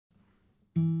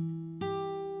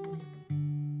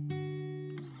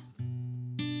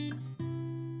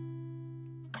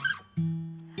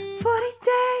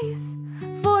days,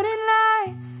 40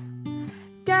 nights,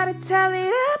 gotta tally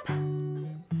it up.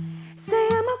 Say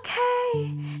I'm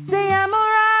okay, say I'm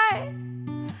alright,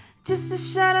 just to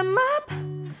shut 'em up.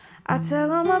 I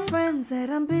tell all my friends that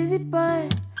I'm busy,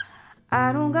 but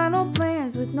I don't got no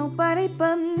plans with nobody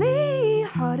but me.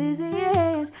 Heart is in your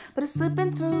hands, but it's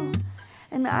slipping through,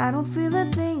 and I don't feel a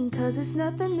thing, cause it's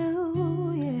nothing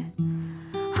new, yeah.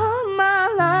 All my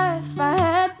life I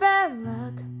had bad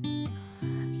luck,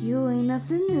 you ain't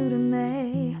nothing new to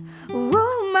me.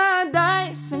 Rolled my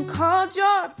dice and called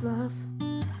your bluff,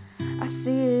 I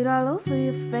see it all over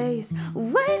your face.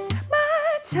 Waste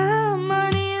my time,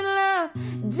 money and love,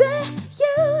 dare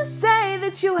you say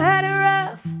that you had it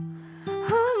rough?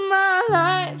 All my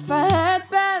life I had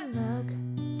bad luck,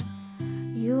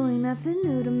 you ain't nothing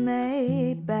new to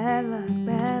me. Bad luck,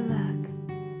 bad luck,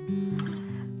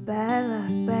 bad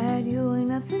luck, bad, you ain't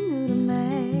nothing new to me.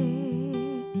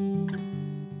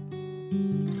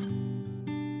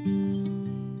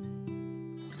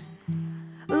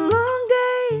 Long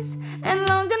days and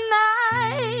longer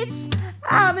nights,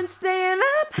 I've been staying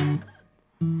up,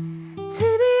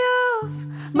 TV off,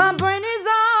 my brain is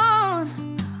on,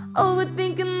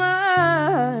 overthinking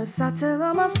lust. I tell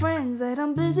all my friends that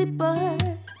I'm busy, but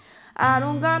I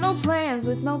don't got no plans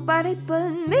with nobody but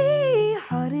me.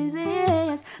 Heart is in your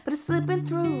hands, but it's slipping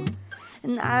through,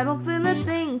 and I don't feel a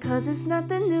thing, cause it's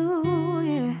nothing new,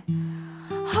 yeah.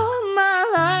 All my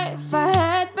life I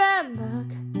had bad luck,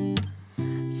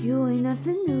 you ain't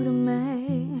nothing new to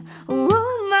me.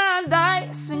 Rolled my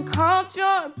dice and called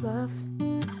your bluff,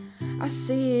 I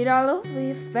see it all over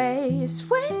your face.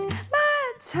 Waste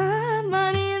my time,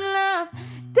 money and love,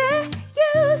 dare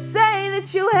you say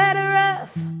that you had it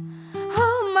rough?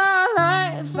 All my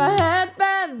life I had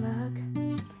bad luck,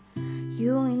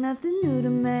 you ain't nothing new to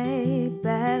me.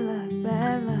 Bad luck,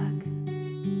 bad luck,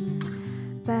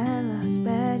 bad luck,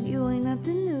 bad, you ain't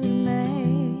nothing new to me.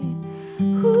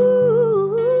 Ooh.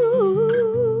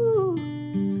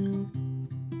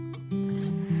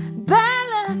 Bad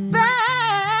luck,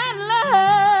 bad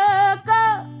luck,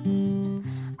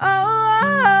 oh, oh,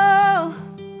 oh.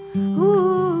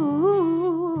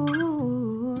 Ooh,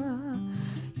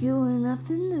 you ain't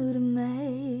nothing new to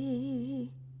me.